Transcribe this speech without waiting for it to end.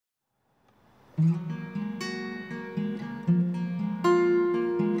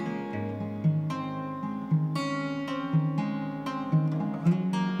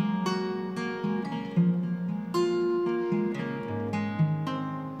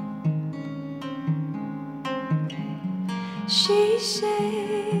She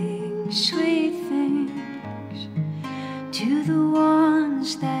sings sweet things to the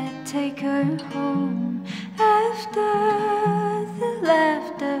ones that take her home after the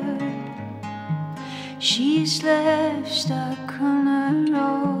laughter. She's left stuck on her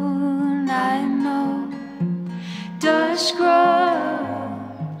own. I know dust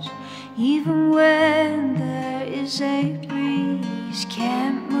grows even when there is a breeze.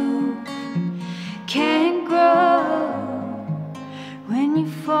 Can't move, can't grow when you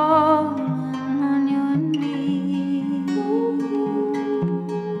fall on your knees.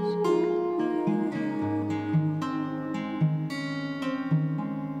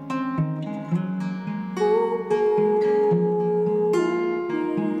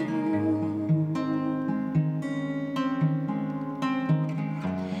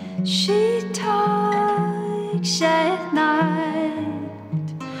 She talks at night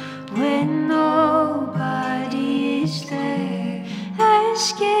when nobody is there,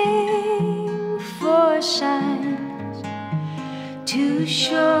 asking for signs to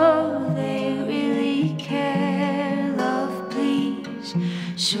show they really care. Love, please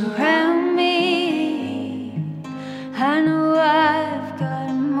surround me. I know I've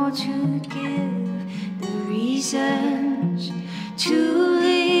got more to give, the reasons to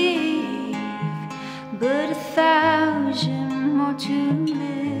leave, but 1,000 more to live.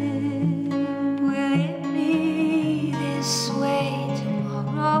 Will it be this way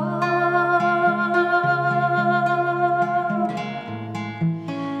tomorrow?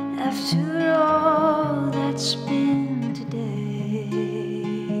 After all that's been today,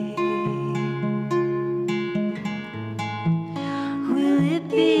 will it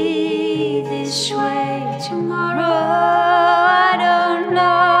be this way tomorrow? I don't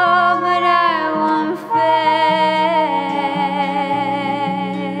know, but I won't fade.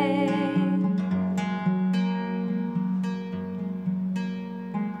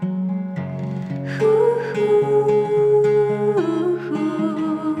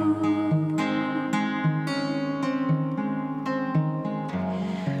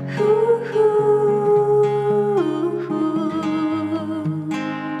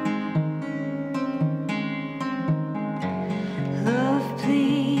 Love,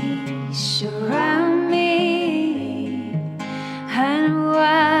 please surround me. I know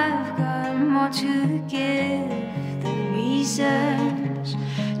I've got more to give, the reasons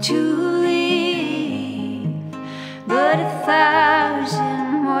to leave, but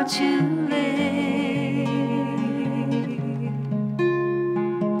 1,000 more to live.